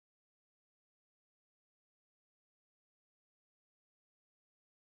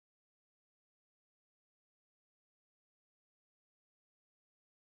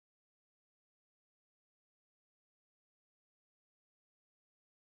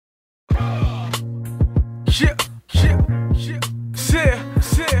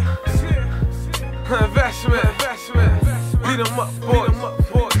Investment. Beat 'em up, boy.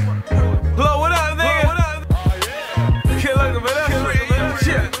 Blow it up, nigga. Can't look at us.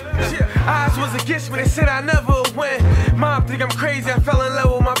 Odds was against me, they said I never would win. Mom think I'm crazy, I fell in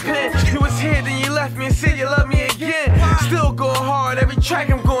love with my pen. You was here, then you left me and said you love me again. Still going hard, every track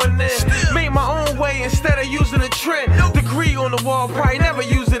I'm going in. Made my own way instead of using a trend. Degree on the wall, probably never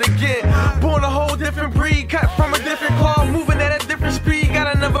use it again. Born a whole different breed, cut from a different cloth. Moving at a different speed,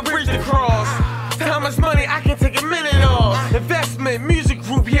 got another bridge to cross. Time is money, I can take a minute off. Investment, music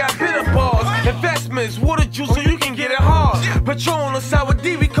group, yeah, I been a boss. Investments, water juice so you can get it hard. Patrol on the side with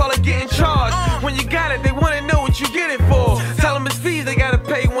D, we call it getting charged. When you got it, they wanna know what you get it for. Tell them it's fees, they gotta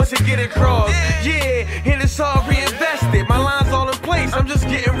pay once they get it crossed. Yeah, and it's all reinvested. My line's all in place, I'm just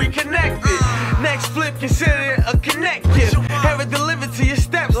getting reconnected. Next flip, consider it a connect gift. Have it delivered to your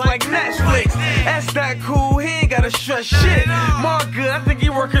steps like Netflix. That's not cool, he ain't gotta stress shit. Mark good, I think he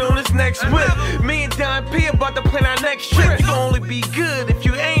working on his next whip. Me and Don P about to plan our next trip. You can only be good if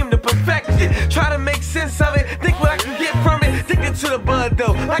you aim to perfect it. Try to make sense of it, think what I can get from it. Think it to the bud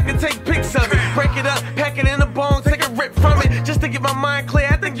though, I can take pics of it. Break it up, pack it in a bone, take a rip from it. Just to get my mind clear,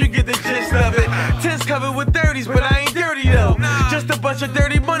 I think you get the gist of it. 10's covered with 30s, but I ain't dirty though. Just a bunch of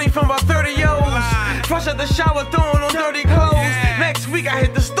dirty money from about 30-O's. Fresh out the shower, throwing on dirty clothes. Next week I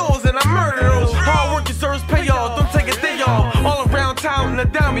hit the stores and I murder those. Hard work deserves payoff, don't take a day off. All around town in the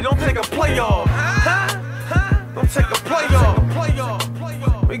dummy, don't take a playoff. Don't take a playoff.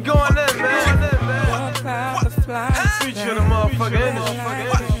 We going in, man. Feature the motherfucker industry.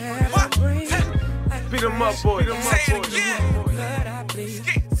 Beat 'em up, boy.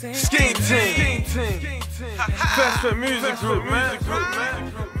 Skin team. Investment music group, man.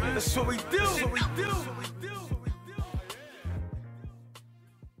 That's what we do.